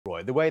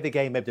point. The way the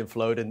game ebbed and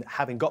flowed, and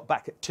having got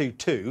back at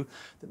 2-2,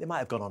 that they might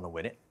have gone on to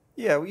win it.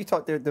 Yeah, well, you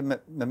thought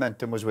the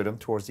momentum was with them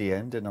towards the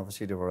end, and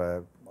obviously they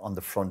were on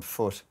the front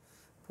foot.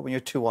 But when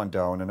you're 2-1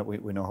 down, and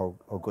we know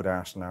how good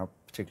Arsenal are,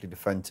 particularly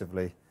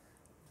defensively,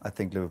 I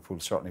think Liverpool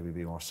certainly would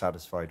be more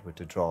satisfied with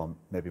the draw,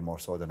 maybe more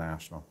so than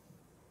Arsenal.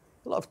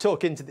 A lot of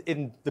talk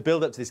in the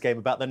build-up to this game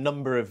about the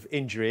number of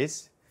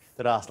injuries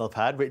that Arsenal have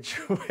had, which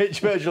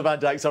Virgil van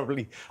Dijk's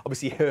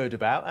obviously heard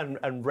about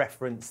and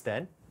referenced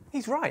then.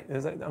 He's right.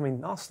 I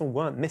mean, Arsenal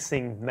weren't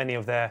missing many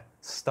of their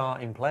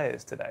starting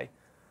players today.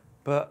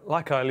 But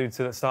like I alluded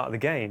to at the start of the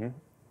game,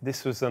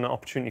 this was an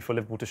opportunity for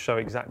Liverpool to show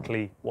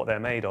exactly what they're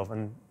made of.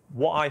 And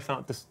what I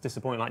found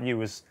disappointing, like you,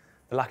 was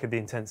the lack of the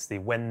intensity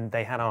when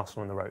they had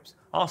Arsenal on the ropes.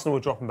 Arsenal were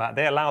dropping back.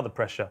 They allowed the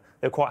pressure.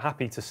 They were quite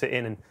happy to sit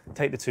in and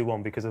take the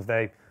 2-1 because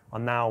they are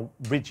now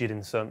rigid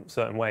in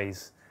certain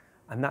ways.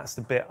 And that's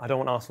the bit I don't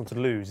want Arsenal to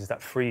lose, is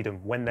that freedom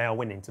when they are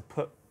winning to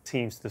put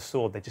teams to the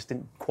sword. They just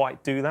didn't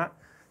quite do that.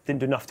 Didn't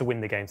do enough to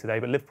win the game today.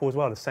 But Liverpool as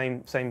well, the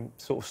same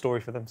sort of story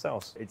for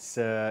themselves.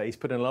 He's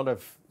put in a lot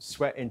of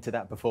sweat into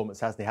that performance,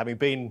 hasn't he? Having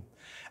been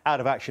out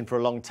of action for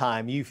a long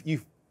time,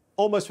 you've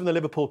almost from the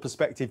Liverpool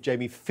perspective,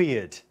 Jamie,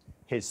 feared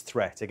his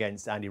threat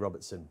against Andy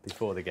Robertson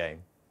before the game.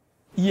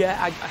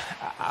 Yeah,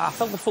 I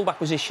felt the full-back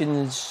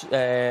positions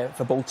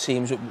for both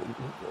teams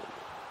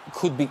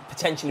could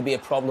potentially be a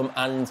problem,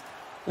 and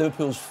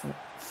Liverpool's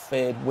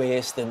fared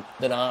worse than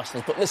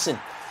Arsenal's. But listen,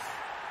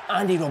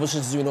 Andy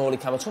Robertson's doing all he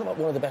can. We're talking about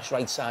one of the best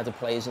right-sided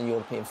players in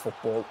European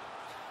football.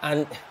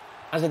 And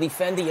as a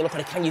defender, you look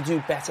at it, can you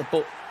do better?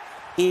 But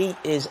he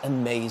is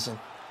amazing.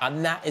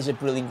 And that is a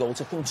brilliant goal.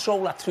 To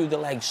control that through the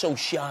legs so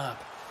sharp,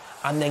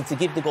 and then to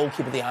give the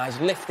goalkeeper the eyes,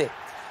 lift it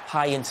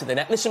high into the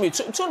net. Listen, we're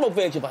talking about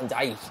Virgil van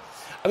Dijk.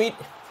 I mean,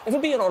 if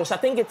I'm being honest, I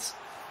think it's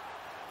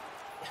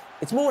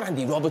more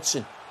Andy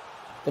Robertson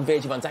than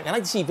Virgil van Dijk. I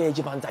like to see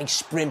Virgil van Dijk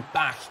sprint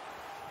back,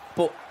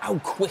 but how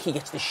quick he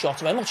gets the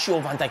shot. I'm not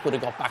sure Van Dijk would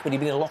have got back, but he'd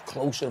been a lot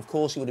closer. Of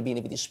course, he would have been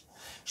if he'd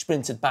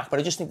sprinted back. But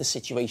I just think the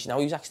situation now,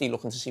 he was actually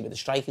looking to see where the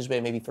strikers were,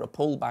 maybe for a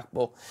pull-back.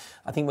 But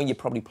I think when you're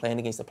probably playing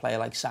against a player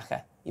like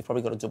Saka, you've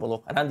probably got to double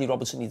up. And Andy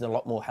Robertson needed a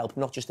lot more help,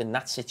 not just in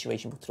that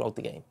situation, but throughout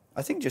the game.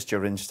 I think just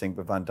your instinct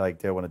with Van Dijk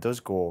there, when it does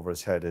go over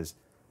his head, is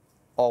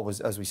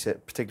always, as we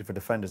said, particularly for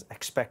defenders,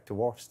 expect the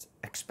worst.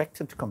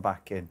 Expect him to come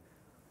back in.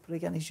 But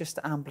again, he's just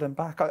ambling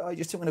back. I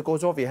just think when it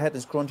goes over your head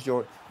and grunted,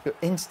 your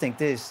instinct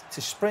is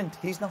to sprint.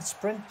 He's not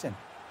sprinting.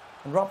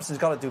 And Robertson's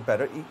got to do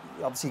better.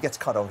 Obviously, he gets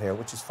cut out here,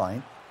 which is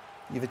fine.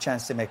 You have a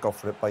chance to make up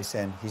for it by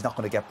saying he's not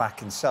going to get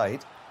back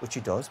inside, which he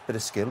does. Bit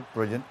of skill,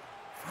 brilliant.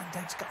 Van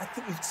Dijk's I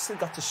think you've still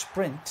got to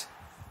sprint.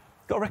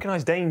 Got to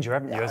recognise danger,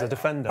 haven't you, as a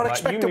defender?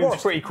 But like, you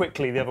moved pretty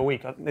quickly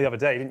the other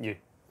day, didn't you?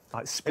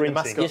 Like sprinting.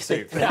 In the mascot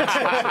suit.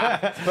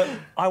 But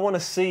I want to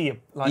see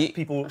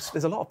people.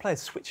 There's a lot of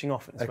players switching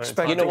off at this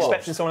moment.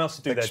 Expecting someone else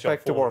to do their job.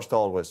 Expect the worst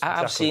always.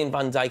 I've seen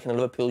Van Dijk in a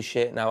Liverpool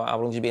shirt now. How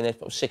long has he been there?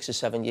 About 6 or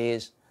 7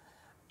 years.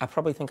 I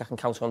probably think I can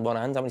count on one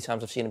hand how many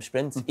times I've seen him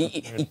sprint.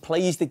 He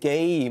plays the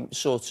game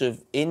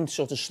in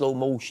slow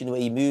motion, the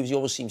way he moves. He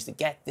always seems to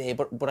get there,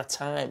 but at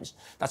times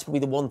that's probably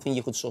the one thing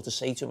you could sort of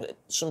say to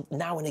him.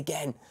 Now and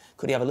again,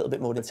 could he have a little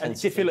bit more intensity? And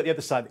did you feel at the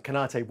other side that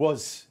Konate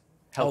was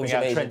helping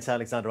out Trent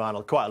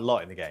Alexander-Arnold quite a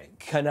lot in the game?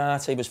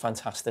 Konate was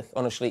fantastic.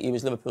 Honestly, he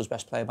was Liverpool's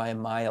best player by a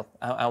mile.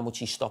 How much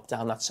he stopped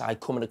down that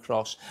side, coming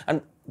across.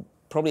 And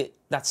probably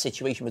that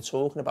situation we're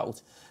talking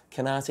about,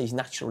 Konate's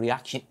natural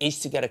reaction is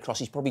to get across.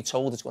 He's probably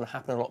told it's going to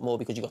happen a lot more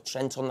because you've got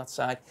Trent on that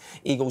side.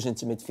 He goes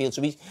into midfield.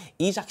 So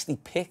he's actually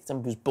picked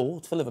and was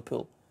bought for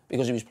Liverpool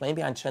because he was playing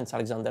behind Trent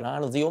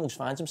Alexander-Arnold. He almost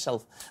finds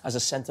himself as a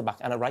centre-back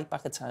and a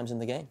right-back at times in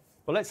the game.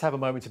 Well, let's have a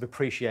moment of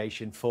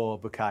appreciation for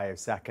Bukayo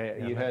Saka.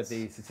 You heard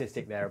the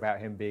statistic there about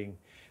him being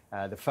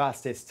the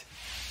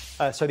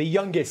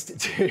youngest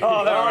to...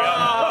 Oh, there we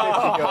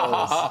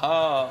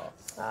are.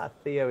 50 goals.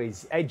 Theo,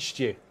 he's edged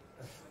you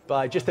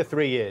by just the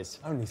 3 years.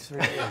 Only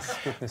 3 years,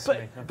 goodness me.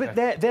 Okay. But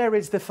there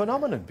is the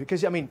phenomenon,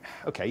 because, I mean,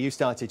 OK, you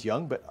started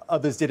young, but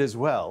others did as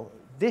well.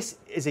 This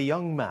is a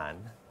young man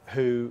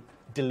who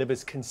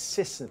delivers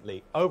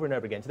consistently over and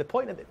over again, to the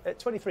point that at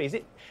 23, is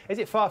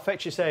it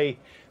far-fetched to say,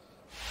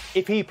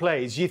 if he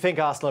plays, you think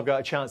Arsenal have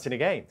got a chance in a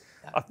game?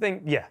 I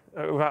think, yeah,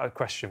 without a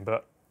question,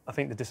 but I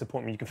think the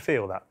disappointment, you can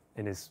feel that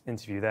in his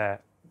interview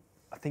there.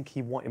 I think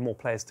he wanted more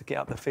players to get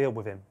up the field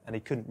with him, and he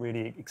couldn't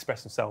really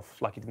express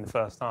himself like he did in the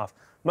first half.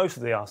 Most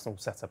of the Arsenal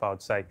setup, I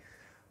would say.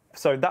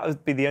 So that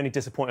would be the only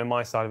disappointment on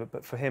my side of it.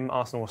 But for him,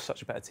 Arsenal was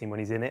such a better team when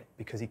he's in it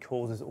because he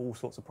causes all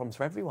sorts of problems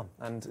for everyone,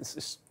 and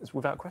it's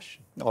without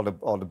question. All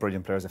the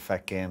brilliant players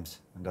affect games,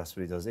 and that's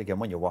what he does. Again,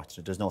 when you're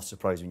watching it, there's no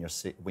surprise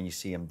when you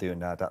see him doing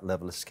that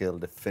level of skill,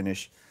 the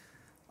finish.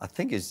 I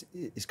think his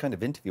kind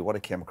of interview, what I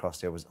came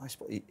across there was,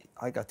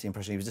 I got the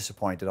impression he was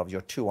disappointed of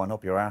you're 2-1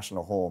 up, you're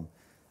Arsenal home,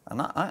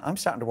 and I'm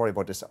starting to worry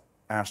about this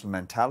Arsenal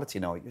mentality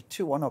now. You're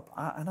 2-1 up,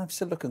 and I'm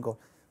still looking, go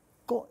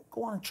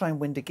on and try and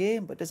win the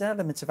game. But there's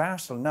elements of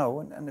Arsenal now,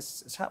 and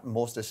it's happened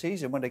most of the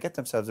season, when they get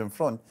themselves in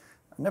front.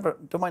 I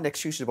don't mind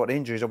excuses about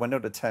injuries or when they're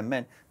the 10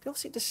 men. They all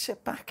seem to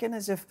sit back in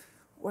as if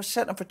we're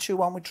setting up for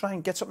 2-1, we try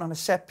and get something on a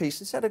set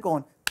piece. Instead of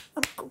going,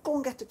 and go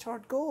and get the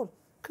third goal.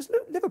 Because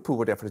Liverpool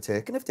were there for the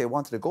taking if they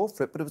wanted to go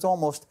for it, but it was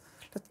almost,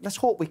 let's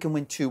hope we can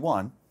win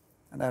 2-1.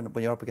 And then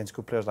when you're up against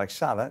good players like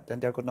Salah, then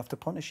they're good enough to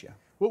punish you.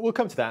 We'll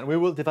come to that, and we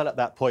will develop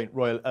that point,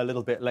 Roy, a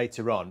little bit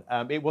later on.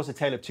 It was a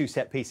tale of two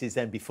set pieces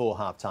then before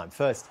half-time.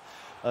 First,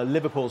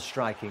 Liverpool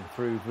striking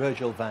through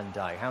Virgil van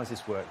Dijk. How does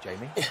this work,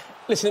 Jamie?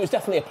 Listen, it was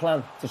definitely a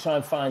plan to try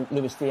and find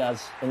Luis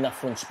Diaz in that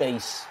front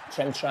space.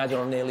 Trent tried it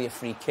on nearly a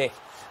free kick.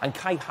 And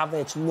Kai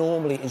Havertz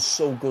normally is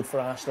so good for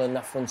Arsenal in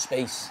that front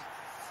space.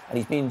 And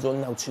he's been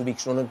done now 2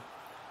 weeks running.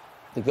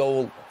 The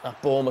goal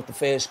at Bournemouth, the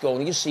first goal,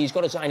 and you just see he's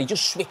got his eye and he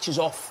just switches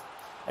off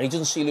and he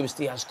doesn't see Luis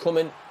Diaz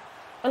coming.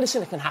 And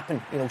listen, it can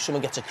happen. You know,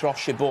 someone gets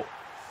across you, but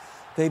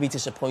they'd be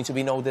disappointed.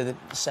 We know they're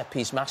the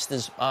set-piece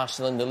masters,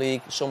 Arsenal in the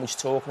league. So much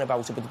talking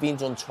about it, but they've been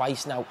done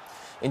twice now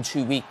in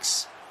 2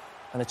 weeks,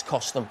 and it's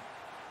cost them.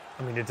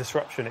 I mean, the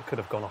disruption, it could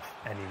have gone off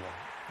anyone.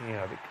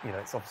 You know,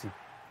 it's obviously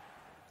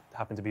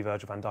happened to be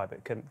Virgil van Dijk,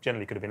 but it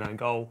generally could have been an own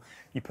goal.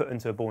 You put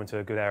into a ball into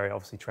a good area.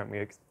 Obviously, Trent,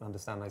 we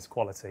understand his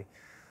quality.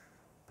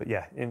 But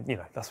yeah, you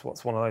know, that's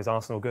what's one of those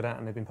Arsenal are good at,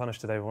 and they've been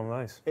punished today with one of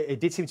those. It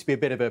did seem to be a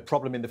bit of a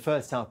problem in the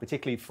first half,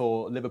 particularly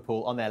for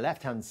Liverpool on their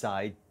left-hand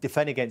side,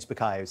 defending against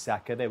Bukayo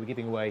Saka. They were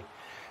giving away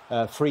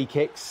free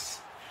kicks,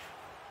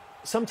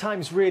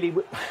 sometimes really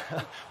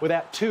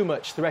without too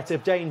much threat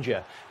of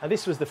danger. And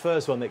this was the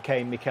first one that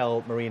came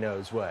Mikel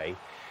Merino's way.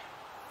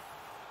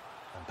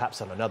 And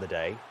perhaps on another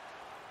day,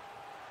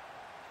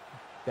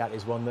 that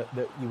is one that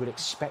you would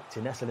expect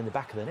to nestle in the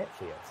back of the net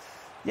for you.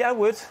 Yeah, I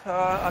would.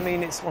 I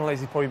mean, it's one of those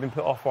he's probably been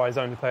put off by his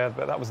own player,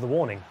 but that was the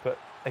warning. But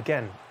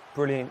again,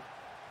 brilliant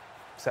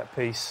set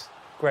piece,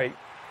 great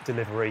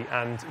delivery,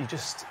 and you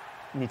just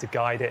need to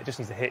guide it. It just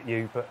needs to hit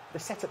you. But the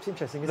setup's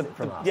interesting, isn't it,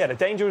 from us? Yeah, the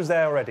danger was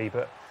there already,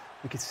 but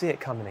we could see it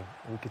coming.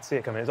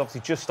 It's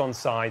obviously just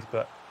onside,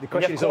 but the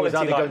question is always,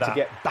 are they like going that to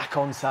get back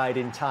onside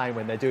in time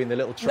when they're doing the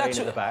little train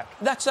at the back?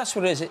 That's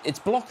what it is. It's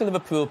block the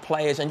Liverpool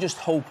players and just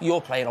hope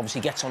your player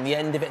obviously gets on the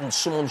end of it and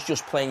someone's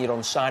just playing your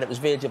onside. It was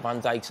Virgil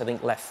van Dijk's, I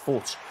think, left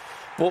foot.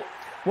 But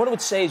what I would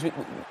say is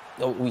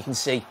we can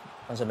see,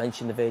 as I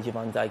mentioned, the Virgil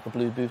van Dijk, the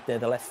blue boot there,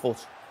 the left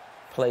foot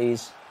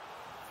plays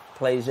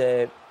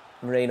Moreno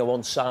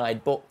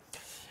onside. But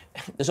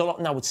there's a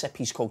lot now with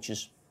set-piece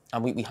coaches.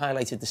 And we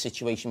highlighted the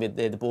situation with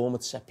the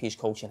Bournemouth set-piece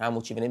coach and how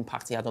much of an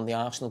impact he had on the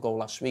Arsenal goal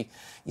last week.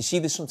 You see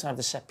this sometimes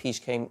the set-piece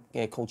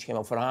coach came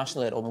out for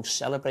Arsenal, they're almost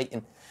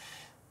celebrating.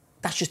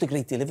 That's just a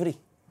great delivery.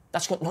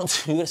 That's got nothing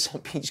to do with a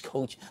set-piece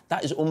coach.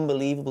 That is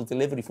unbelievable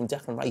delivery from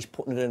Declan Rice,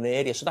 putting it in an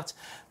area. So that's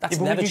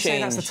never changed.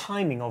 Say that's the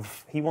timing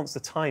of... He wants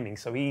the timing,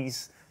 so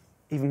he's...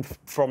 Even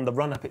from the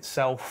run-up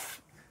itself...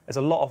 There's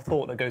a lot of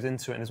thought that goes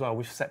into it as well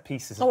with set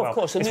pieces as well. Oh, of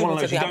course. It's one of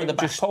those you don't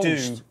just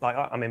do, like,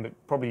 I mean,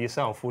 probably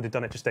yourself would have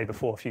done it just day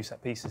before, a few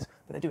set pieces,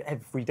 but they do it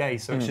every day,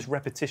 so it's just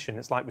repetition.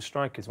 It's like with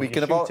strikers. You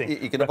can evolve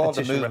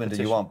the movement that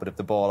you want, but if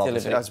the ball,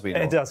 obviously, as we know,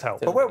 it does help.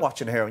 But we're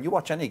watching here, and you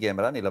watch any game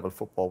at any level of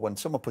football, when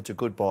someone puts a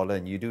good ball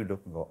in, you do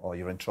look and go, oh,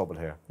 you're in trouble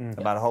here.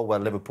 No matter how well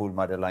Liverpool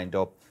might have lined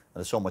up, and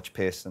there's so much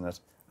pace in it,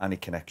 any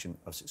connection,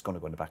 it's going to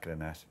go in the back of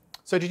the net.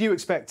 So did you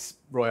expect,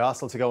 Roy,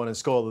 Arsenal to go on and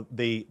score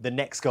the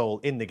next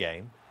goal in the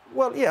game?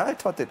 Well, yeah, I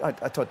thought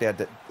they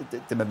had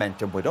the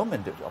momentum with them,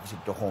 and obviously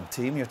the home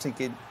team. You're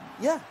thinking,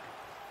 yeah,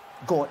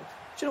 go on. Do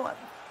you know what?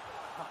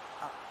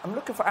 I'm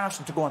looking for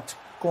Arsenal to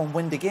go and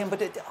win the game, but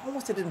they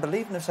almost didn't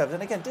believe in themselves.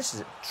 And again, this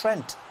is it.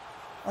 Trent.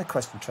 I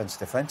question Trent's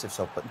defensive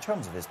stuff, but in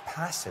terms of his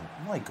passing,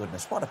 my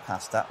goodness, what a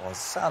pass that was.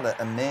 Salah,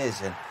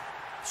 amazing.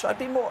 So I'd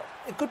be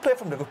a good play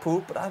from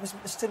Liverpool, but I was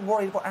still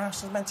worried about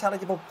Arsenal's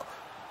mentality about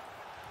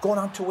going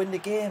on to win the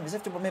game, as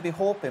if they were maybe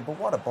hoping. But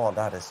what a ball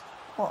that is!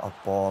 What a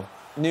ball.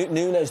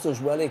 Nunes does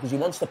well here because he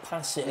wants to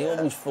pass it and he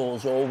always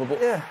falls over.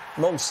 But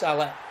Mo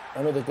Salah,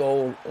 another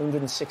goal,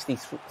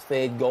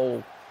 163rd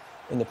goal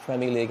in the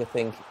Premier League, I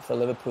think, for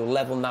Liverpool.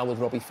 Level now with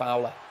Robbie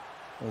Fowler.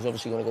 And he's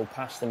obviously going to go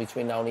past him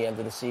between now and the end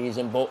of the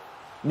season. But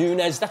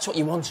Nunes, that's what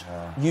you want,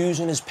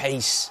 using his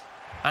pace.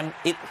 And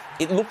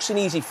it looks an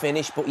easy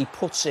finish, but he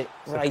puts it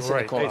right in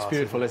the corner. It's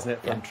beautiful, isn't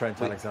it, from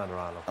Trent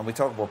Alexander-Arnold? And we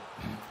talk about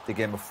the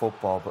game of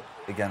football, but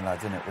again,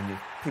 lads, isn't it? When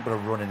people are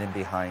running in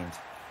behind,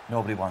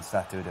 nobody wants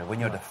that, do they? When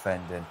you're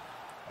defending,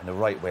 and the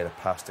right way to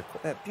pass the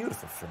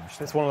beautiful finish.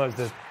 It's one of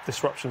those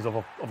disruptions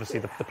of obviously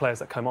the players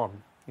that come on.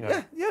 You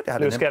know, they had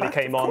Lewis Kelly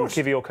came on,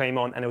 Kivior came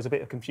on, and there was a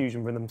bit of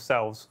confusion with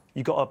themselves.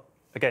 You got to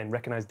again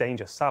recognise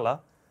danger. Salah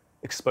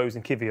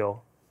exposing Kivior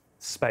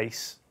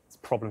space.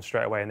 Problem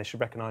straight away, and they should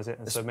recognise it.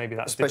 And so maybe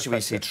that's especially when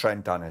you see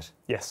Trent on it.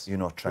 Yes, you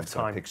know Trent's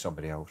going to pick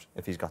somebody out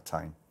if he's got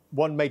time.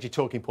 One major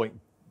talking point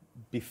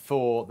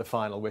before the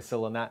final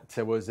whistle, and that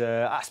was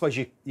I suppose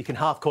you can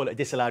half call it a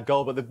disallowed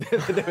goal, but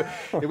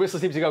the whistle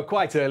seems to go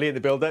quite early in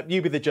the build-up.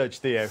 You be the judge,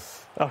 Theo.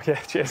 Okay,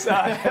 cheers.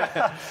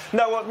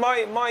 No,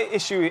 my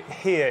issue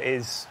here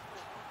is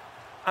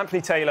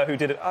Anthony Taylor, who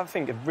did, I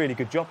think, a really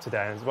good job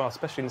today as well,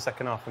 especially in the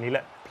second half when he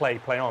let play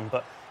on.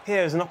 But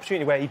here's an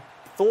opportunity where he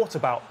thought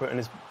about putting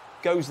his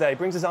goes there, he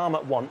brings his arm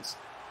up once,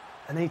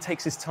 and then he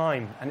takes his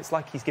time. And it's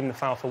like he's given the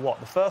foul for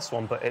the first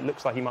one, but it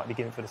looks like he might be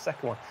giving for the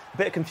second one. A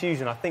bit of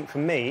confusion, I think, for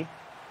me.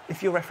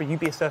 if you're a referee, you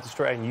be assertive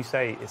straight away and you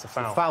say it's a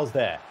foul. The foul's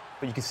there.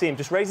 But you can see him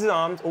just raise his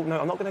arms. Oh, no,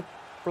 I'm not going to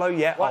blow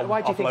yet. Why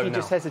do you think blow he now.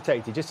 just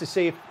hesitated? Just to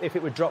see if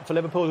it would drop for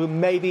Liverpool, who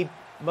maybe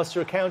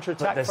muster a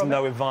counter-attack There's from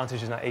no it?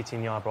 advantage in that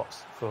 18-yard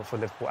box for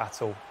Liverpool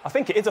at all. I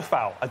think it is a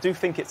foul. I do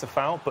think it's a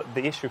foul, but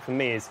the issue for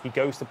me is he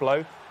goes to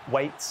blow,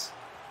 waits,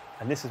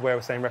 and this is where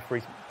we're saying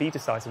referees be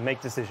decisive, make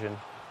a decision.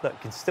 Look, you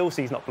can still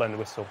see he's not blowing the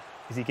whistle.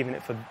 Is he giving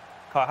it for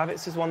Kai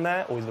Havertz's one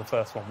there, or is it the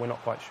first one? We're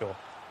not quite sure.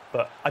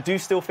 But I do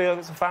still feel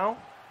it's a foul,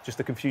 just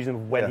the confusion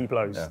of when he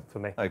blows for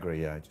me. I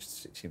agree, yeah. It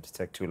just seemed to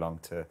take too long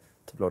to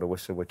blow the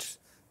whistle, which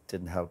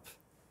didn't help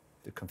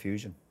the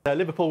confusion.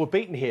 Liverpool were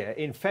beaten here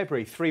in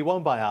February,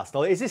 3-1 by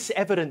Arsenal. Is this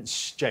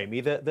evidence,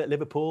 Jamie, that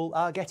Liverpool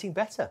are getting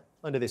better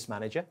under this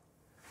manager?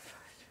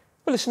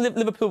 Well, listen,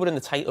 Liverpool were in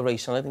the title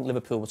race, and I think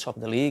Liverpool were top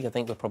of the league. I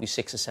think we're probably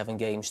 6 or 7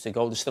 games to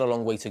go. There's still a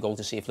long way to go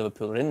to see if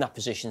Liverpool are in that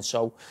position.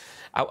 So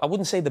I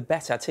wouldn't say the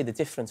better, I'd say the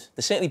different.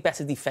 They're certainly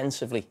better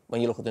defensively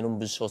when you look at the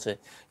numbers sort of,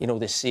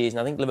 this season.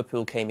 I think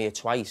Liverpool came here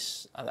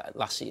twice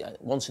last year,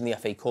 once in the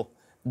FA Cup.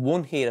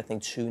 Won here, I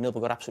think, 2-0, but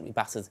got absolutely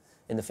battered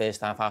in the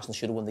first half. Arsenal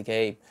should have won the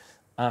game.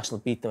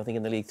 Arsenal beat them, I think,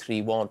 in the league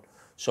 3-1.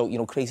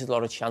 So, created a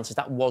lot of chances.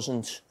 That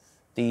wasn't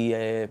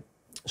the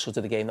sort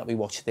of the game that we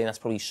watched today. That's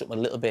probably something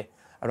a little bit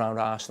around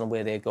Arsenal,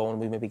 where they're going.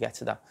 We maybe get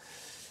to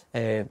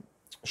that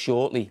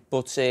shortly.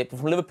 But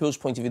from Liverpool's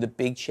point of view, the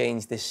big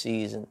change this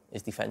season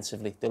is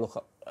defensively. They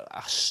look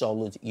a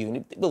solid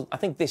unit. Well, I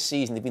think this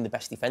season they've been the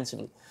best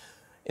defensively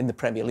in the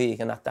Premier League,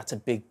 and that's a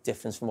big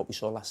difference from what we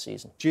saw last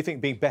season. Do you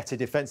think being better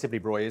defensively,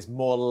 Broy, is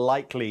more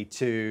likely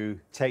to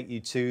take you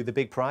to the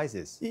big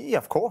prizes? Yeah,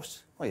 of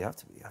course. Well, you have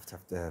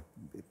to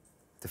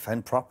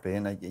defend properly,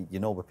 and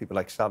with people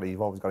like Salah,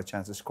 you've always got a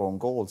chance of scoring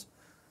goals.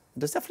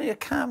 And there's definitely a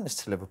calmness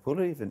to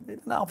Liverpool, even.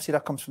 And obviously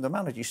that comes from the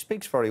manager. He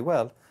speaks very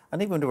well. And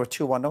even when they were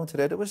 2-1 down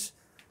today,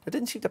 they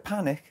didn't seem to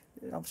panic.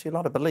 Obviously a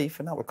lot of belief,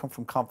 and that would come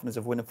from confidence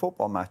of winning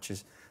football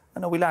matches.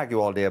 I know we'll argue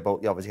all day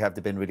about, obviously, have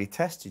they been really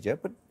tested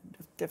yet, but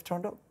they've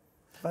turned up.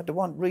 They've had the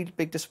one real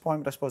big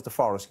disappointment, I suppose, the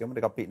Forest game, when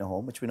they got beaten at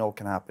home, which we know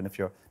can happen if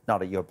you're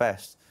not at your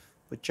best.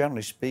 But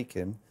generally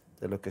speaking,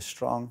 they look a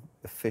strong,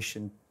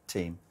 efficient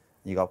team.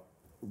 You got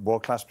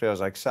world-class players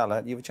like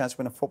Salah. You have a chance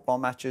to win football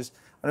matches.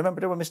 And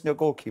remember, they were missing their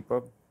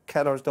goalkeeper.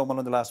 Keller's done one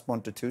in the last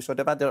month or two, so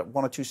they've had their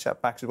 1 or 2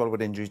 setbacks as well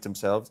with injuries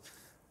themselves.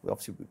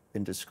 We've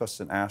been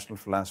discussing Arsenal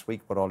for last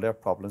week about all their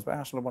problems, but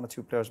Arsenal had 1 or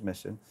 2 players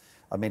missing.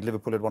 I mean,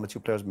 Liverpool had 1 or 2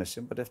 players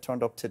missing, but they've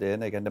turned up today.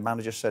 And again, the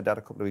manager said that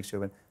a couple of weeks ago,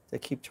 when they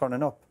keep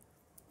turning up.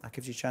 That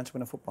gives you a chance to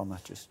win football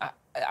matches.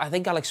 I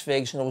think Alex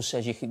Ferguson always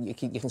says you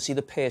can see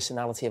the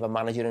personality of a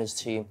manager in his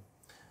team.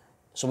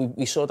 So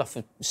we saw that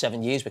for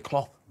 7 years with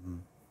Klopp.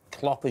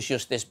 Klopp is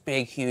just this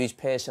big, huge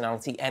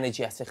personality,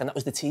 energetic, and that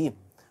was the team.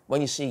 When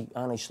you see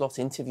Arne Slot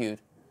interviewed,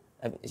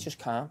 it's just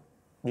calm,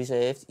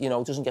 reserved,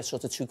 doesn't get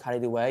sort of too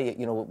carried away,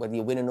 whether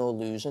you're winning or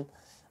losing.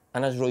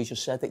 And as Roy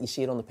just said, that you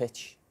see it on the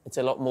pitch. It's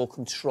a lot more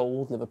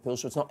controlled, Liverpool,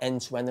 so it's not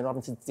end-to-end. They're not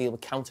having to deal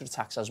with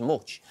counter-attacks as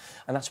much.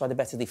 And that's why they're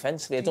better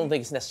defensively. I don't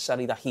think it's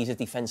necessarily that he's a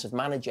defensive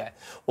manager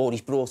or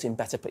he's brought in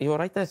better... Are you all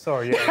right there?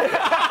 Sorry, yeah.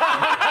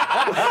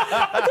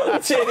 I don't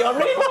want to turn it on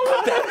really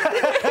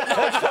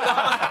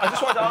I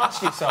just wanted to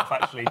ask yourself,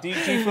 actually, do you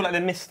feel like they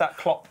miss that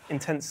Klopp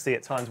intensity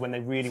at times when they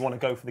really want to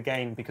go for the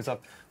game? Because,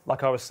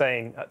 like I was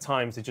saying, at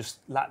times they just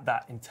lack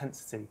that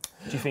intensity.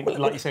 Do you think,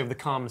 like you say, with the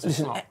calmness of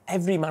Klopp?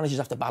 Every manager's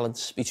have to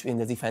balance between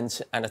the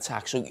defence and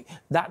attack. So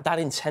that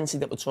intensity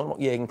that we're talking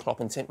about, Jurgen Klopp,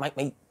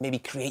 might maybe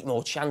create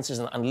more chances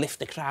and lift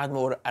the crowd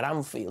more at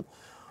Anfield.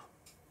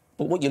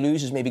 But what you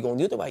lose is maybe going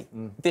the other way.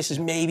 This is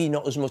maybe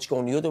not as much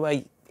going the other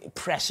way,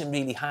 pressing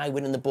really high,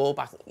 winning the ball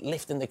back,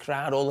 lifting the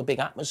crowd, all the big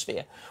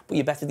atmosphere. But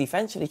you're better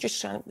defensively.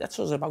 That's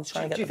what it's about,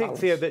 trying to get the balance.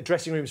 Do you think, Theo, that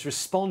dressing rooms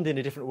respond in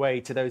a different way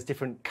to those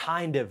different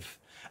kind of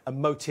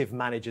emotive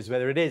managers,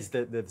 whether it is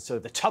the sort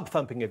of the tub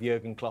thumping of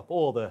Jurgen Klopp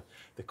or the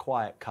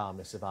quiet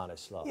calmness of Arne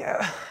Slot?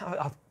 Yeah,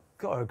 I've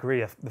got to agree.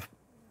 The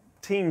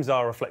teams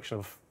are a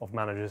reflection of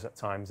managers at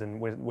times,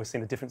 and we're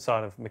seeing a different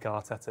side of Mikel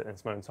Arteta in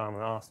this moment in time,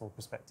 from an Arsenal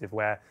perspective,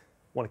 where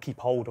we want to keep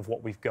hold of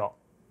what we've got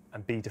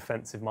and be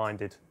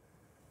defensive-minded.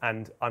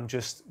 And I'm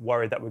just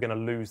worried that we're going to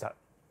lose that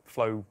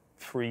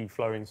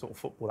free-flowing sort of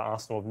football that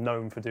Arsenal have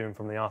known for doing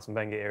from the Arsene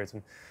Wenger eras.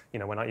 And,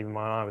 when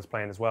I was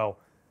playing as well,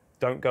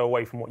 don't go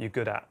away from what you're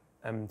good at.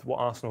 And what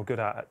Arsenal are good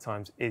at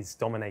times is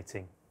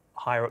dominating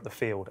higher up the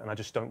field. And I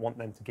just don't want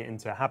them to get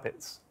into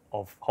habits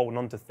of holding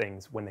on to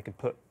things when they can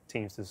put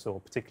teams to the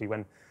sword, particularly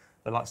when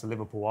the likes of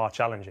Liverpool are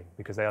challenging,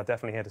 because they are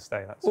definitely here to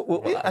stay.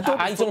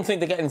 I don't think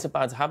they're getting into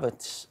bad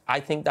habits.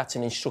 I think that's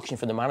an instruction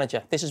for the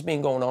manager. This has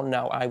been going on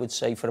now, I would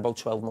say, for about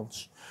 12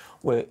 months.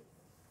 What?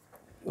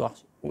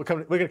 We're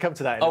going to come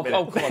to that in a minute.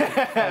 Oh, come on.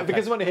 Okay.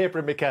 Because I want to hear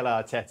from Mikel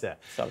Arteta,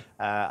 Sorry.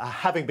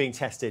 having been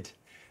tested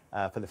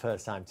for the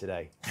first time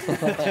today.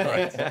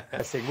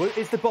 Well,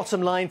 is the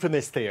bottom line from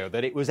this, Theo,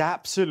 that it was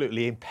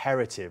absolutely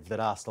imperative that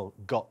Arsenal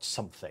got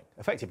something,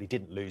 effectively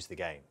didn't lose the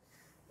game?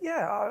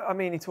 Yeah, I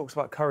mean, he talks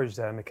about courage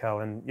there,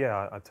 Mikel, and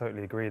yeah, I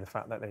totally agree. The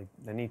fact that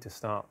they need to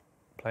start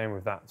playing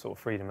with that sort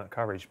of freedom, that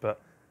courage.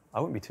 But I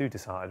wouldn't be too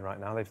disheartened right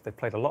now. They've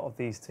played a lot of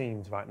these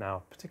teams right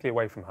now, particularly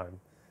away from home.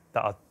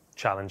 that are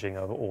challenging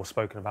or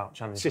spoken about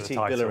challenging for City,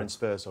 the title. Villa and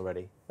Spurs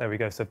already. There we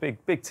go. So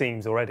big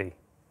teams already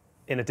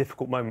in a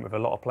difficult moment with a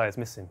lot of players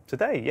missing.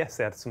 Today, yes,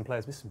 they had some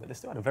players missing, but they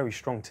still had a very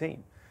strong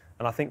team.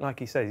 And I think, like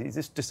you said, he's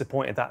just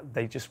disappointed that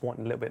they just want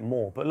a little bit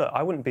more. But look,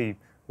 I wouldn't be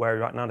wary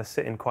right now. They're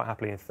sitting quite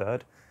happily in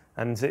third.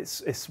 And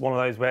it's one of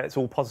those where it's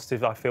all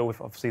positive, I feel, with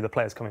obviously the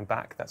players coming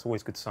back. That's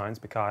always good signs,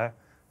 Bikaya.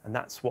 And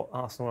that's what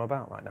Arsenal are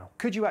about right now.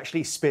 Could you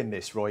actually spin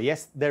this, Roy?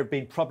 Yes, there have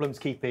been problems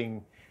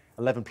keeping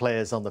 11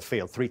 players on the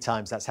field. 3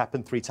 times that's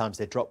happened. 3 times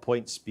they dropped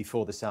points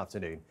before this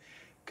afternoon.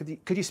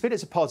 Could you spin it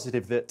as a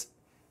positive that,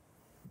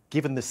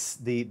 given the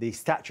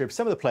stature of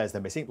some of the players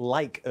they're missing,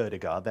 like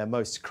Ødegaard, their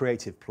most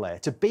creative player,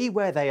 to be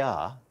where they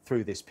are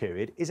through this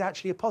period is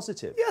actually a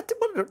positive? Yeah,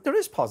 well, there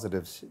is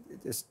positives.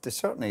 There's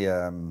certainly...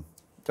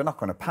 they're not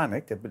going to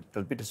panic.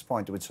 They'll be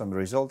disappointed with some of the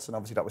results, and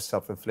obviously that was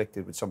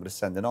self-inflicted with some of the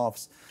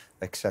sending-offs,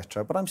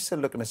 etc. But I'm still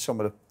looking at some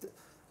of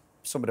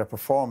their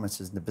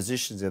performances and the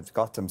positions they've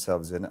got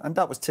themselves in, and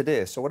that was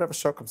today. So whatever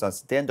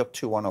circumstances, they end up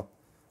 2-1 up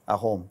at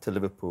home to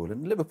Liverpool,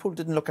 and Liverpool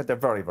didn't look at their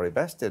very, very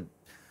best. There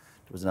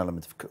was an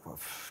element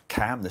of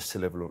calmness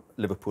to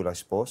Liverpool, I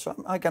suppose.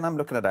 So again, I'm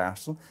looking at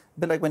Arsenal, a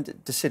bit like I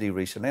went to City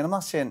recently, and I'm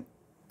not saying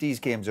these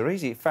games are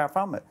easy, far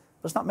from it,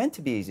 but it's not meant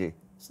to be easy.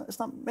 It's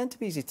not meant to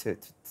be easy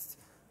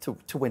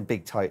to win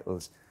big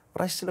titles.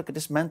 But I still look at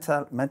this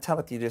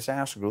mentality of this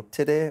Arsenal group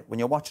today, when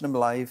you're watching them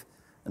live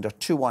and they're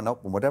 2-1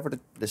 up, and whatever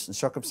the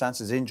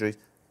circumstances, injuries,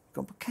 you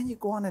go, but can you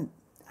go on and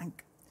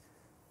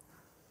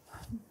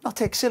not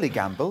take silly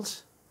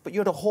gambles, but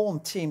you're the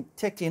home team,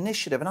 take the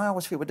initiative. And I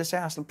always feel with this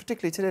Arsenal,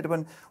 particularly today,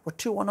 when we're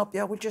 2-1 up,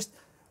 yeah,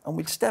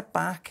 we'll step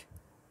back.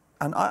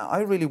 And I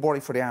really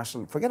worry for the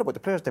Arsenal, forget about the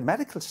players, the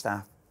medical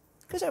staff,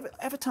 because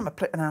every time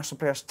an Arsenal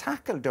player's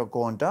tackled, they're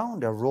going down,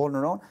 they're rolling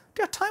around,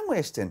 they're time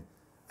wasting.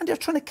 And they're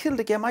trying to kill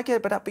the game. I get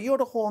about that, but you're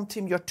the home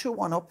team. You're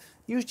 2-1 up.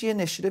 Use the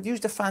initiative. Use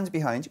the fans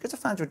behind you, because the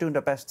fans were doing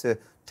their best to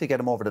get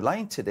them over the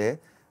line today.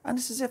 And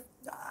it's as if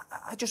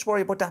I just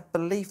worry about that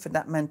belief and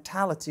that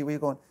mentality where you're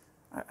going,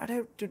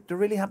 do they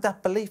really have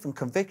that belief and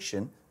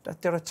conviction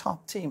that they're a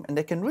top team and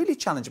they can really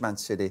challenge Man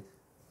City?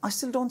 I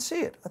still don't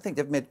see it. I think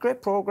they've made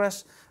great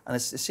progress, and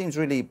it seems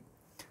really,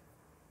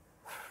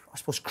 I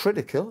suppose,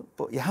 critical,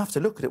 but you have to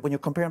look at it when you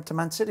compare them to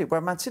Man City,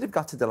 where Man City have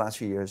got to the last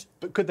few years.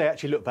 But could they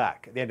actually look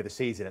back at the end of the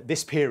season, at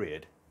this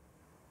period,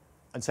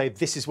 and say,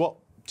 this is what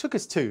took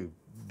us to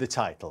the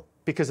title,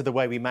 because of the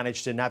way we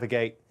managed to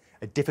navigate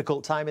a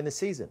difficult time in the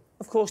season?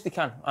 Of course they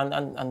can,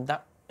 and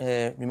that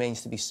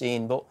remains to be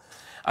seen. But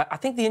I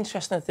think the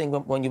interesting thing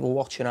when you were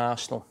watching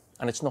Arsenal,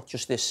 and it's not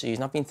just this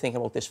season, I've been thinking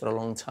about this for a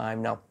long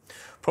time now,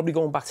 probably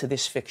going back to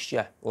this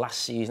fixture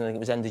last season, I think it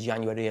was end of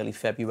January, early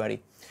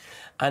February.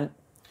 And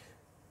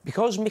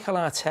because Mikel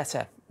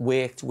Arteta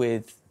worked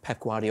with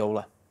Pep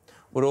Guardiola,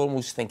 we're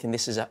almost thinking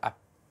this is a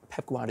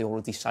Pep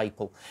Guardiola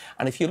disciple.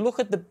 And if you look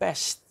at the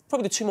best,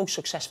 probably the 2 most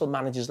successful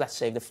managers, let's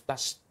say, the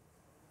last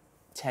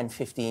 10,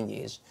 15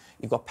 years,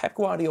 you've got Pep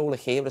Guardiola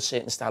here, a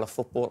certain style of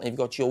football, and you've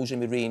got Jose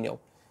Mourinho,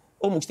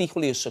 almost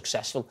equally as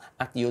successful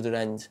at the other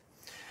end.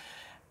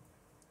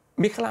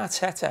 Mikel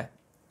Arteta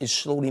is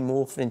slowly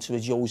morphing into a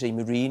Jose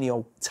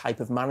Mourinho type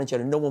of manager,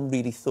 and no one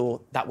really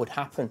thought that would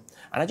happen.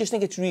 And I just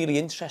think it's really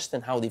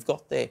interesting how they've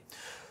got there.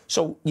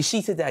 So you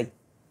see today,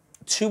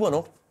 2-1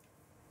 up,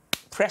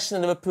 pressing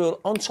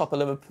Liverpool, on top of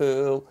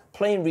Liverpool,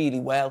 playing really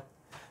well.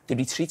 They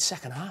retreat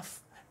second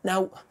half.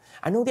 Now,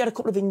 I know they had a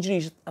couple of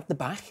injuries at the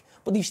back,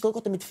 but they've still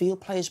got the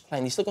midfield players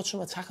playing. They've still got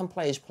some attacking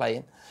players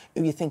playing,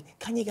 who you think,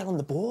 can you get on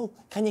the ball?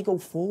 Can you go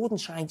forward and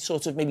try and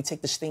sort of maybe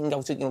take the sting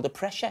out of, the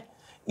pressure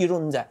you're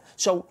under?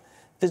 So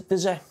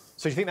there's a...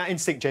 So you think that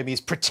instinct, Jamie,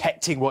 is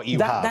protecting what you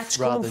have? That's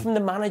coming from the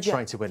manager.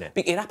 Trying to win it.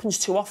 It happens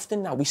too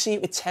often now. We see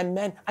it with 10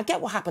 men. I get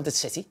what happened at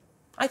City.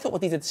 I thought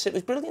what they did at City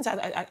was brilliant.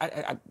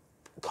 I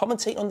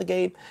commentated on the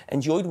game,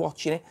 enjoyed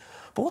watching it.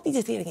 But what they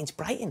did here against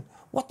Brighton,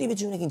 what they were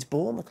doing against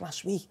Bournemouth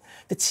last week,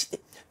 the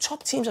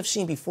top teams I've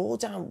seen before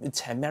down with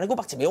 10 men, I go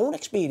back to my own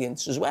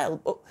experience as well.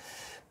 But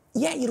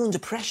yeah, you're under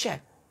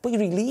pressure, but you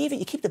relieve it.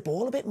 You keep the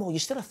ball a bit more. You're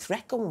still a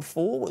threat going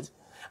forward.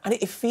 And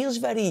it feels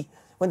very...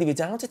 when they were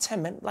down to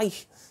 10 men,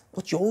 like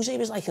what Jose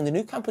was like in the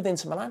new camp with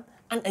Inter Milan.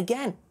 And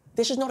again,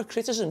 this is not a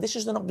criticism, this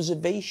is an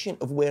observation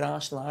of where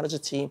Arsenal are as a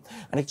team.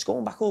 And it's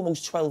going back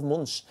almost 12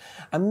 months.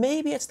 And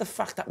maybe it's the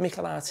fact that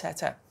Mikel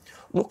Arteta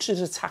looks at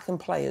his attacking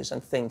players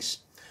and thinks,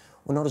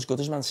 we're not as good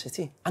as Man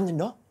City. And they're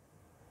not.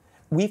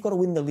 We've got to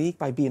win the league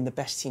by being the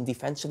best team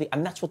defensively.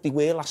 And that's what they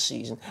were last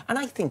season. And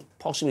I think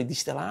possibly they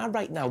still are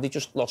right now. They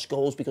just lost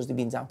goals because they've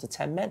been down to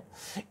 10 men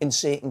in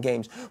certain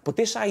games. But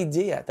this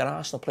idea that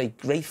Arsenal play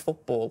great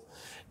football,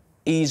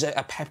 he's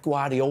a Pep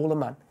Guardiola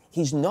man.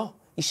 He's not.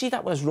 You see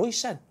that, as Roy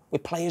said,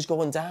 with players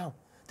going down.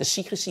 The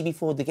secrecy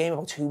before the game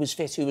about who was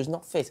fit, who was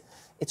not fit.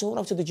 It's all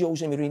out of the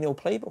Jose Mourinho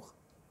playbook.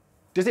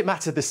 Does it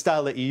matter the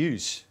style that you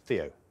use,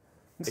 Theo?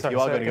 If you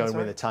are going to go and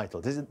win the title,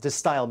 does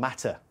style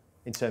matter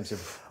in terms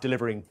of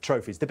delivering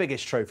trophies, the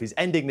biggest trophies,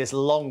 ending this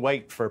long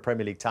wait for a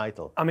Premier League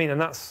title? I mean, and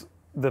that's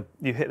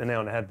you hit the nail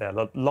on the head there.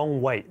 The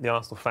long wait, the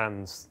Arsenal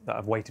fans that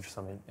have waited for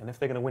something, and if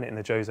they're going to win it in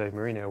the Jose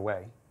Mourinho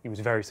way, he was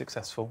very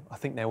successful. I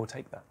think they will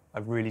take that. I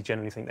really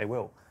genuinely think they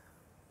will.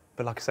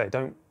 But like I say,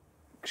 don't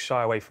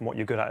shy away from what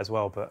you're good at as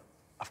well. But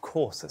of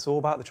course, it's all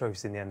about the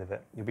trophies in the end of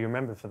it. You'll be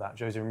remembered for that.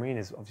 Jose Mourinho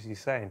is obviously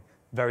saying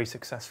very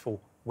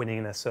successful, winning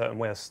in a certain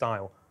way of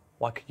style.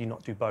 Why could you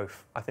not do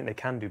both? I think they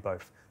can do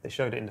both. They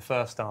showed it in the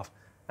first half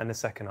and the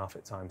second half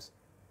at times.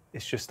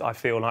 It's just, I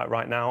feel like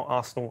right now,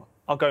 Arsenal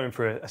are going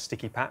through a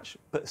sticky patch,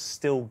 but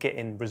still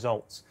getting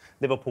results.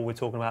 Liverpool, we're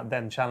talking about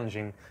them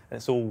challenging, and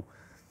it's all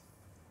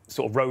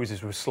sort of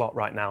roses with Slot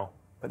right now.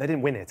 But they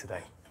didn't win here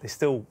today. They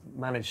still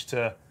managed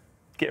to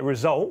get a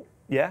result,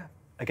 yeah,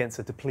 against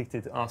a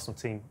depleted Arsenal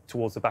team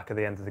towards the back of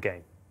the end of the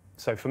game.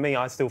 So for me,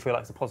 I still feel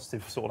like it's a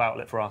positive sort of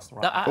outlet for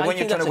Arsenal. Right? But when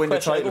you're trying to win the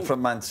title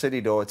from Man City,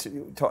 though, it's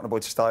talking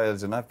about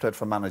styles, and I've played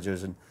for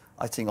managers, and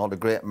I think all the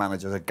great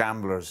managers are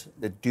gamblers.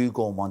 They do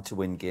go and want to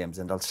win games,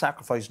 and they'll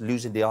sacrifice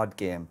losing the odd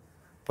game.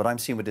 But I'm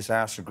seeing with this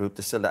Arsenal group,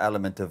 there's still the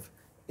element of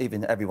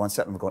even everyone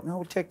settling going, no,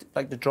 we'll take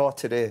like the draw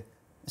today.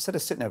 Instead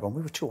of sitting there going,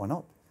 we were 2-1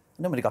 up.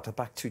 And then when they got it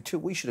back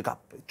 2-2, we should have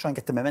try and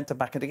get the momentum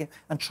back in the game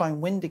and try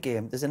and win the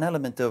game. There's an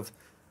element of,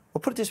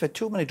 well, put it this way,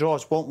 too many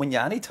draws won't win you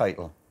any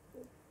title.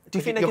 Do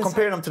you think you're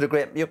comparing them to the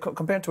great? You're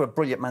comparing to a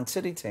brilliant Man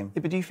City team.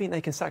 Yeah, but do you think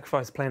they can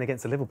sacrifice playing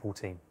against a Liverpool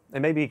team?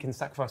 And maybe you can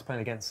sacrifice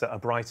playing against a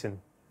Brighton.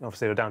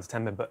 Obviously, they're down to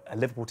 10 men, but a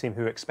Liverpool team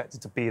who are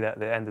expected to be there at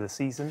the end of the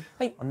season.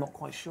 I'm not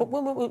quite sure.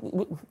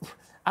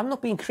 I'm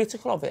not being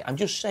critical of it. I'm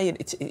just saying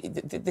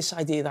this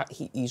idea that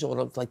he's sort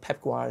of like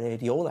Pep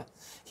Guardiola.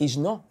 He's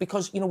not,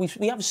 because, you know,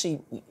 we have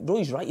seen,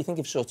 Roy's right, you think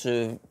of sort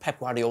of Pep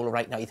Guardiola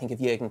right now, you think of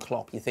Jurgen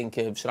Klopp, you think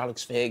of Sir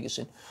Alex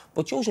Ferguson,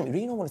 but Jose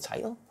Mourinho won a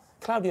title.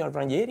 Claudio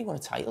Ranieri won a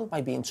title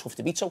by being tough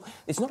to beat. So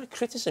it's not a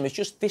criticism, it's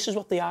just this is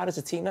what they are as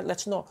a team.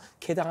 Let's not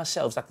kid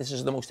ourselves that this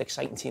is the most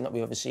exciting team that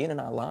we've ever seen in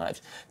our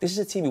lives. This is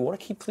a team who want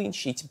to keep clean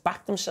sheets,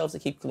 back themselves to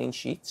keep clean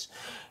sheets,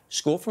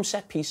 score from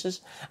set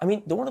pieces. I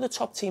mean, they're one of the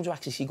top teams who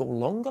actually see go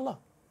long a lot.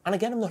 And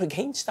again, I'm not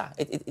against that.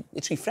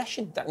 It's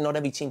refreshing that not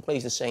every team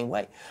plays the same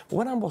way. But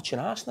when I'm watching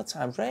Arsenal at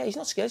times, Ray, he's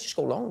not scared to just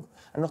go long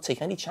and not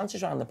take any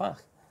chances around the back.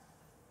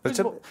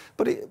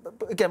 But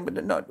again,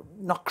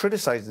 not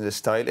criticising the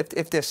style.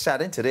 If they're sat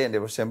in today and they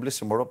were saying,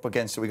 listen, we're up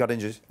against it, we got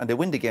injured, and they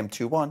win the game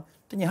 2-1,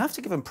 then you have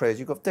to give them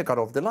praise. They got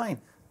over the line.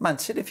 Man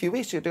City a few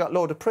weeks ago, they got a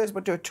load of praise,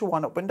 but they're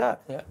 2-1 up and down.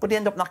 Yeah. But they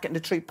end up not getting the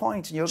 3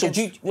 points. And you're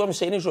what I'm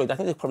saying is, Roy, I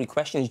think the probably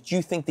question is, do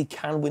you think they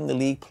can win the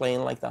league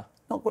playing like that?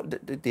 No, well,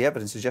 the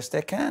evidence suggests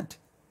they can't,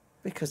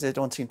 because they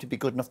don't seem to be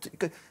good enough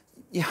to.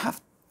 You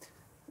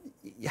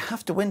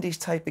have to win these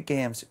type of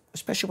games,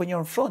 especially when you're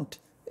in front.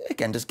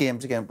 Again, there's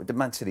games again with the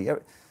Man City.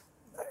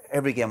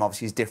 Every game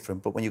obviously is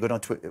different, but when you go down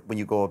to when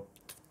you go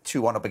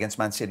 2-1 up against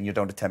Man City and you're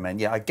down to 10 men,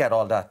 yeah, I get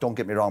all that. Don't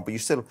get me wrong, but you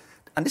still,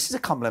 and this is a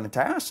compliment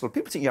to Arsenal.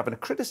 People think you're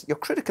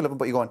critical of them,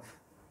 but you're going,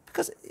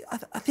 because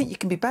I think you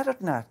can be better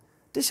than that.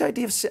 This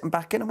idea of sitting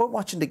back in and we're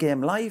watching the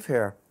game live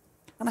here,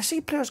 and I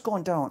see players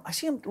going down. I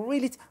see them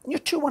really, and you're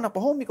 2-1 up at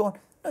home. You're going,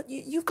 no,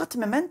 you've got the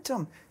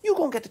momentum. You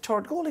go and get the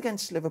third goal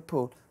against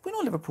Liverpool. We know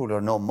Liverpool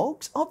are no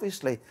mugs,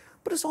 obviously.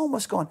 But it's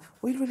almost gone,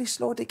 we'll really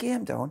slow the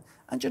game down,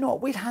 and you know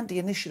what, we'll hand the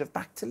initiative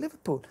back to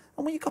Liverpool.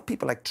 And when you've got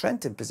people like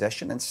Trent in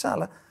possession and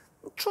Salah,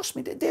 trust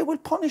me, they will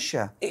punish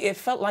you. It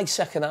felt like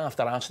second half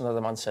that Arsenal had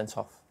the man sent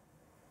off.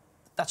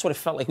 That's what it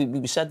felt like.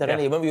 We said that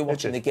earlier when we were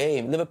watching the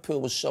game.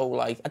 Liverpool was so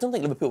like, I don't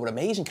think Liverpool were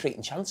amazing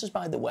creating chances,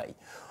 by the way,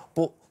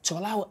 but to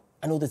allow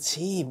another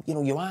team, you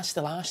know, you are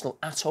still Arsenal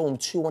at home,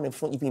 2-1 in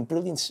front, you've been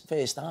brilliant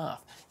first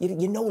half.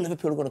 You know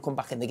Liverpool are going to come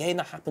back in the game.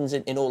 That happens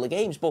in all the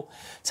games. But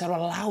to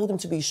allow them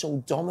to be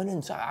so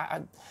dominant,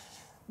 I'd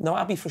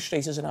be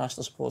frustrated as an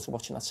Arsenal supporter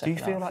watching that second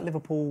half. Do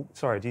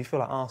you feel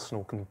like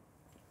Arsenal can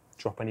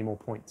drop any more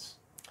points?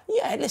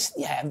 Yeah,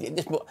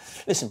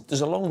 listen,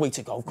 there's a long way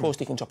to go. Of course,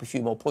 they can drop a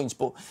few more points,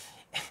 but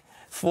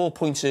 4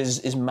 points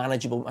is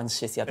manageable. Man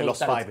City. They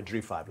lost 5 and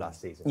drew 5 last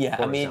season. Yeah,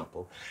 for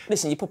example.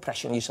 Listen, you put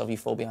pressure on yourself, you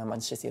fall behind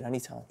Man City at any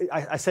time.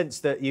 I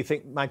sense that you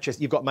think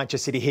you've got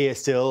Manchester City here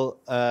still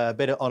a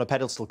bit on a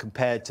pedestal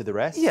compared to the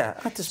rest. Yeah,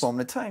 at this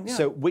moment in time. Yeah.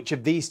 So, which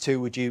of these two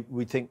would you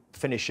think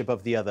finish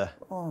above the other,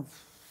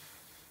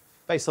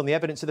 based on the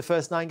evidence of the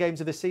first 9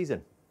 games of this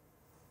season?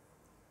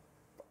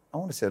 I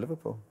want to say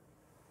Liverpool.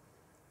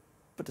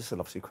 But there's still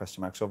obviously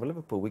question marks over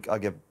Liverpool. I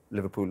gave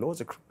Liverpool loads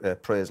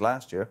of praise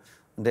last year,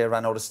 and they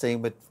ran out of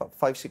steam with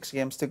 5-6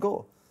 games to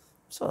go.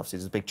 So obviously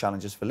there's big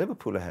challenges for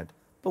Liverpool ahead.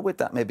 But with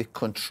that maybe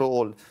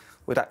control,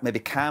 with that maybe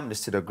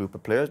calmness to their group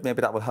of players, maybe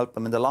that will help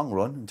them in the long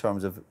run in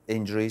terms of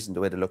injuries and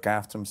the way they look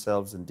after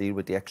themselves and deal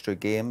with the extra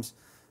games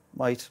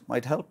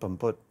might help them.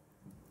 But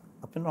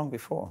I've been wrong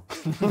before.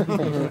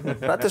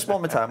 But at this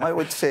moment in time, I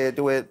would say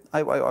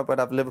I would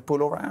have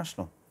Liverpool over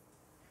Arsenal.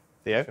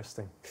 Theo?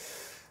 Interesting.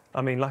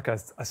 I mean, like I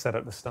said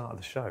at the start of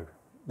the show,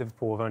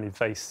 Liverpool have only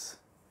faced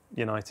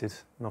United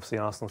and obviously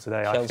Arsenal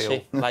today. Chelsea, I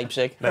feel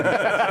Leipzig,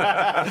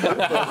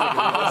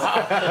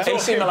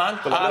 AC Milan,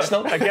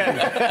 Arsenal. Again,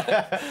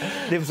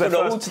 it was their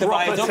first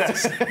proper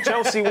test.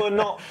 Chelsea were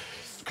not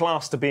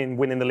classed to being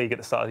winning the league at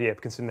the start of the year,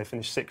 considering they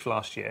finished 6th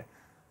last year.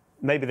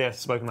 maybe they're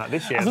spoken about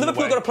this year. Have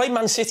Liverpool got to play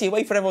Man City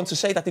away for everyone to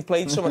say that they've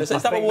played someone? Is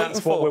that what we're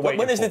waiting for?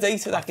 When is the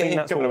date of that game?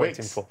 That's what we're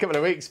waiting for. Couple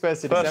of weeks,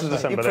 1st of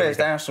December. You praised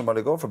Arsenal while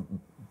ago for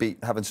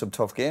having some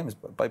tough games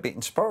by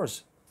beating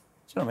Spurs.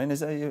 Do you know what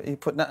I mean? Are you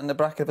putting that in the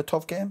bracket of a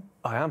tough game?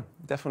 I am,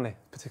 definitely,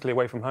 particularly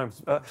away from home.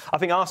 I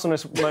think Arsenal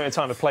at this moment in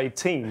time have played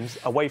teams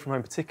away from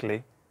home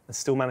particularly and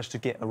still managed to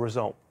get a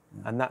result.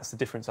 And that's the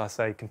difference, I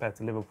say, compared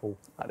to Liverpool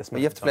at this moment.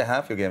 But you have to play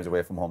half your games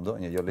away from home,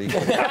 don't you? Your league.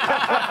 And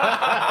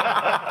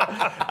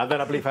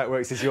then I believe how it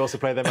works is you also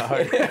play them at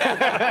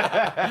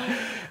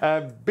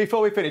home.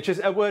 Before we finish,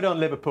 just a word on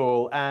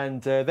Liverpool.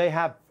 And they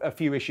have a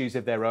few issues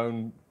of their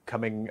own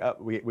coming up.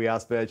 We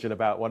asked Virgil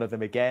about one of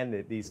them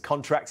again, these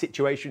contract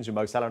situations with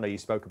Mo Salah. I know you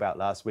spoke about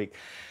last week.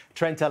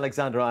 Trent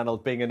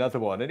Alexander-Arnold being another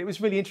one. And it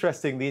was really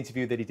interesting, the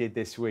interview that he did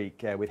this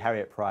week with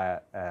Harriet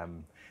Pryor,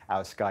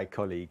 our Sky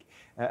colleague.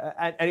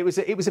 And it was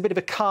a bit of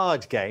a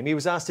card game. He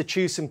was asked to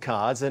choose some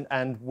cards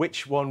and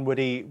which one would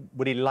he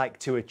like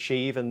to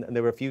achieve, and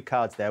there were a few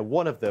cards there.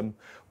 One of them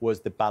was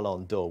the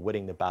Ballon d'Or,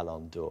 winning the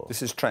Ballon d'Or.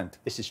 This is Trent.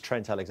 This is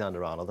Trent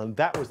Alexander-Arnold, and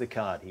that was the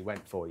card he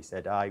went for. He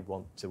said, I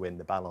want to win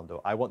the Ballon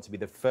d'Or. I want to be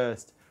the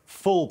first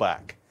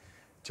fullback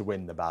to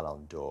win the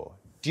Ballon d'Or.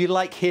 Do you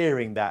like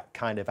hearing that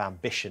kind of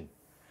ambition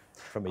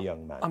from a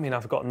young man? I mean,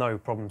 I've got no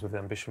problems with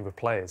ambition with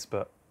players,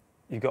 but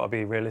you've got to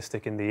be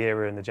realistic in the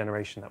era and the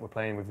generation that we're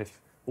playing with. If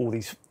all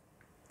these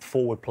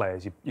forward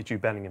players, your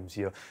Jude Bellinghams,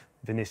 your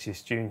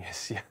Vinicius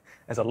Juniors,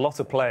 there's a lot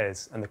of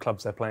players and the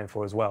clubs they're playing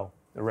for as well,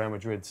 the Real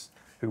Madrids,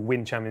 who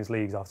win Champions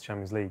Leagues after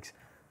Champions Leagues.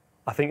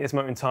 I think at this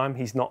moment in time,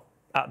 he's not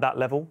at that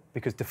level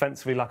because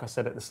defensively, like I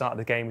said at the start of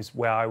the game, is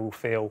where I will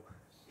feel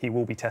he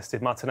will be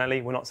tested.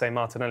 Martinelli, we're not saying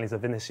Martinelli's a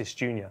Vinicius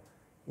Junior.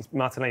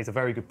 Martinelli's a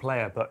very good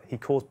player, but he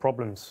caused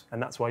problems,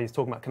 and that's why he's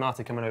talking about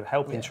Konate coming over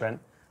helping Trent.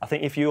 I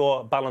think if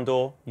you're Ballon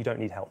d'Or, you don't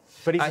need help.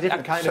 But he's a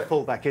different kind of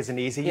fullback, isn't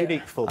he? He's a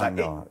unique fullback. I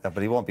know,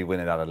 but he won't be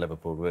winning out of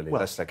Liverpool, really. Well,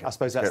 that's like I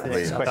suppose that's the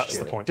next question. That's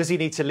the point. Does he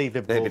need to leave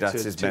Liverpool maybe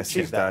that's his to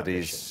message, that that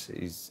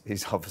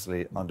he's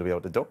obviously on the way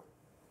out the door.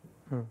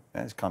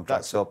 Yeah, his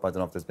contract's up. I don't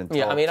know if there's been talks.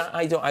 Yeah, I mean,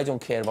 I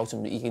don't care about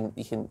him.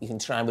 He can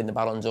try and win the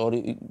Ballon d'Or.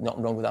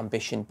 Nothing wrong with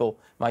ambition. But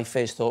my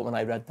first thought when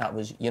I read that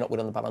was, you're not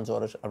winning the Ballon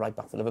d'Or a right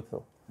back for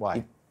Liverpool.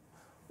 Why?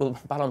 Well,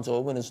 Ballon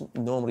d'Or winners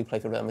normally play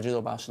for Real Madrid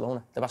or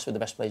Barcelona. That's where the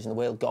best players in the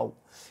world go.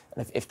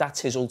 And if that's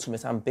his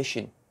ultimate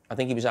ambition, I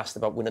think he was asked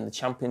about winning the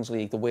Champions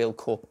League, the World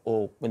Cup,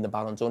 or win the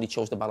Ballon d'Or. And he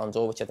chose the Ballon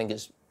d'Or, which I think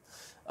is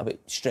a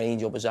bit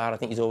strange or bizarre. I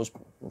think he's always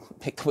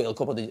picked the World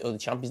Cup or the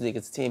Champions League.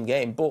 It's a team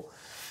game. But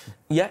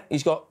yeah,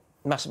 he's got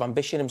massive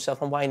ambition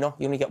himself, and why not?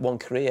 You only get one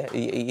career.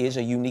 He is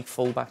a unique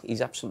fullback.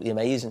 He's absolutely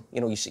amazing.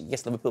 You know, he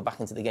gets Liverpool back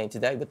into the game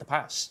today with the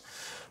pass.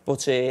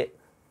 But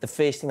the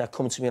first thing that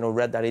came to me when I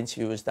read that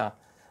interview was that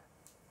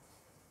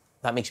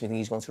makes me think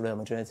he's going to Real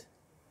Madrid.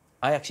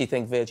 I actually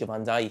think Virgil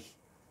van Dijk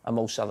and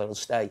Mo Salah will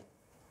stay.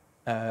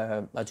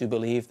 I do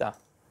believe that.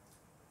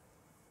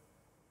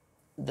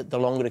 The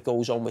longer it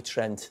goes on with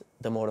Trent,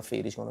 the more I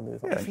fear he's going to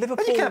move on. If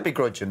Liverpool... You can't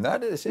begrudge him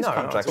that. It's his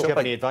contract. Do you have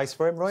any advice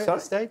for him, Roy, at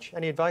this stage?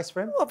 Any advice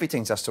for him? Well, if he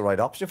thinks that's the right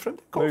option for him,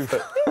 go for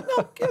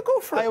it. Go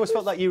for it. I always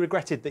felt like you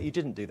regretted that you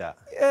didn't do that.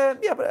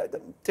 Yeah,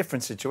 but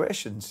different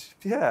situations.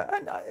 Yeah,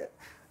 and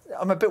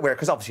I'm a bit weird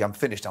because obviously I'm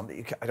finished.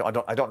 I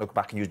don't look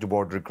back and use the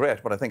word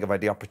regret, but I think if I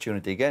had the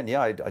opportunity again,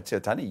 yeah, I'd say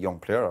to any young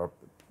player or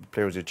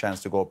players a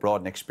chance to go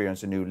abroad and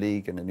experience a new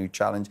league and a new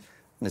challenge,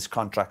 and his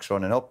contract's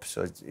running up,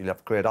 so he'll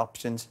have great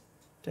options.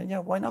 Then yeah,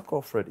 why not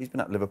go for it? He's been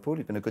at Liverpool.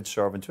 He's been a good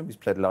servant to him. He's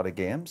played a lot of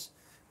games.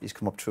 He's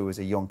come up through as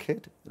a young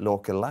kid,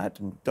 local lad,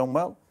 and done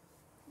well.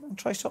 And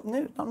try something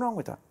new. Nothing wrong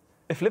with that.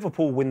 If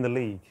Liverpool win the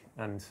league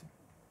and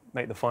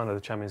make the final of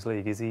the Champions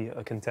League, is he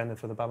a contender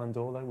for the Ballon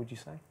d'Or, though, would you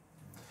say?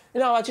 You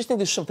know, I just think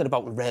there's something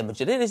about Real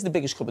Madrid. It is the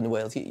biggest club in the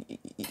world.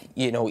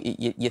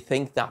 You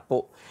think that,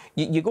 but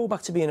you go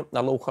back to being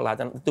a local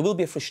lad, and there will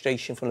be a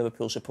frustration from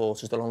Liverpool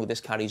supporters the longer this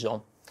carries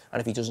on, and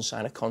if he doesn't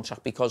sign a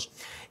contract, because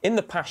in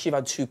the past you've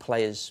had two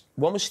players.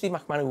 One was Steve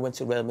McManaman, who went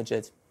to Real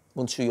Madrid,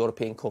 won 2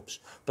 European Cups,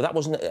 but that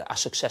wasn't a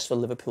successful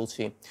Liverpool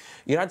team.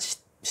 You had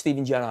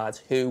Steven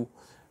Gerrard, who,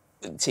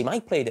 the team I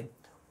played in,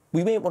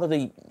 we weren't one of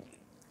the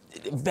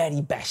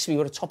very best. We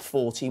were a top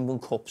 4 team, won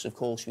cups, of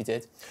course we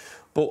did.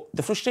 But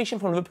the frustration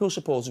from Liverpool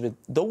supporters with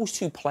those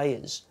two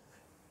players,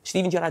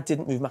 Steven Gerrard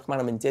didn't move,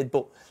 McManaman did,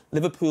 but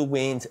Liverpool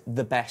weren't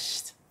the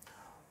best.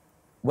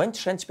 When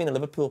Trent's been a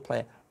Liverpool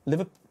player,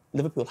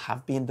 Liverpool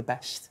have been the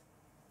best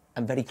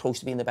and very close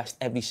to being the best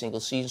every single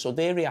season. So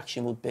their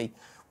reaction would be,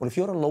 well, if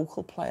you're a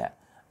local player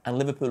and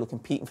Liverpool are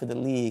competing for the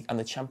league and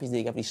the Champions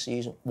League every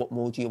season, what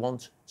more do you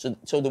want?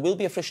 So there will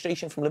be a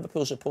frustration from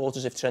Liverpool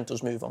supporters if Trent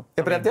does move on.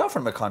 Yeah, but if they offer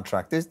him a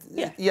contract,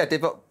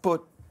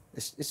 but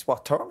it's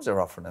what terms they're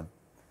offering him.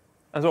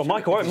 As well,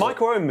 Michael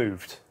Owen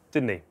moved,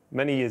 didn't he?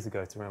 Many years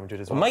ago to Real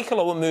Madrid as well.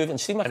 Michael Owen moved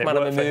and Steve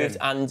McManaman moved,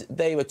 and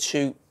they were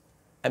two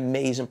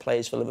amazing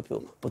players for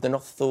Liverpool, but they're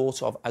not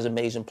thought of as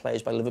amazing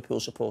players by Liverpool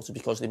supporters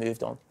because they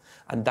moved on.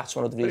 And that's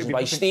one of the reasons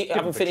why Steve... I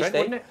haven't finished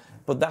it,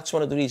 but that's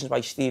one of the reasons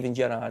why Steven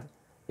Gerrard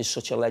is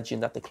such a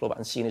legend at the club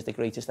and seen as the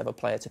greatest ever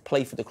player to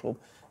play for the club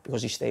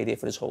because he stayed here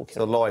for his whole career.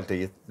 So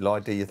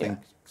loyalty, you think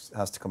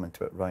has to come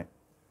into it, right?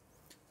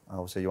 I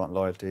would say you want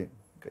loyalty,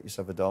 get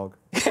yourself a dog.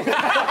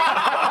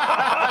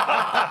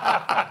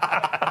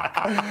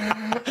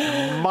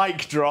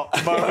 Mic drop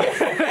moment.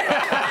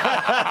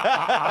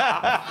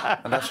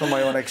 And that's from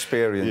my own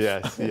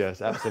experience.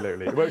 Yes,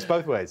 absolutely. It works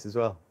both ways as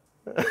well.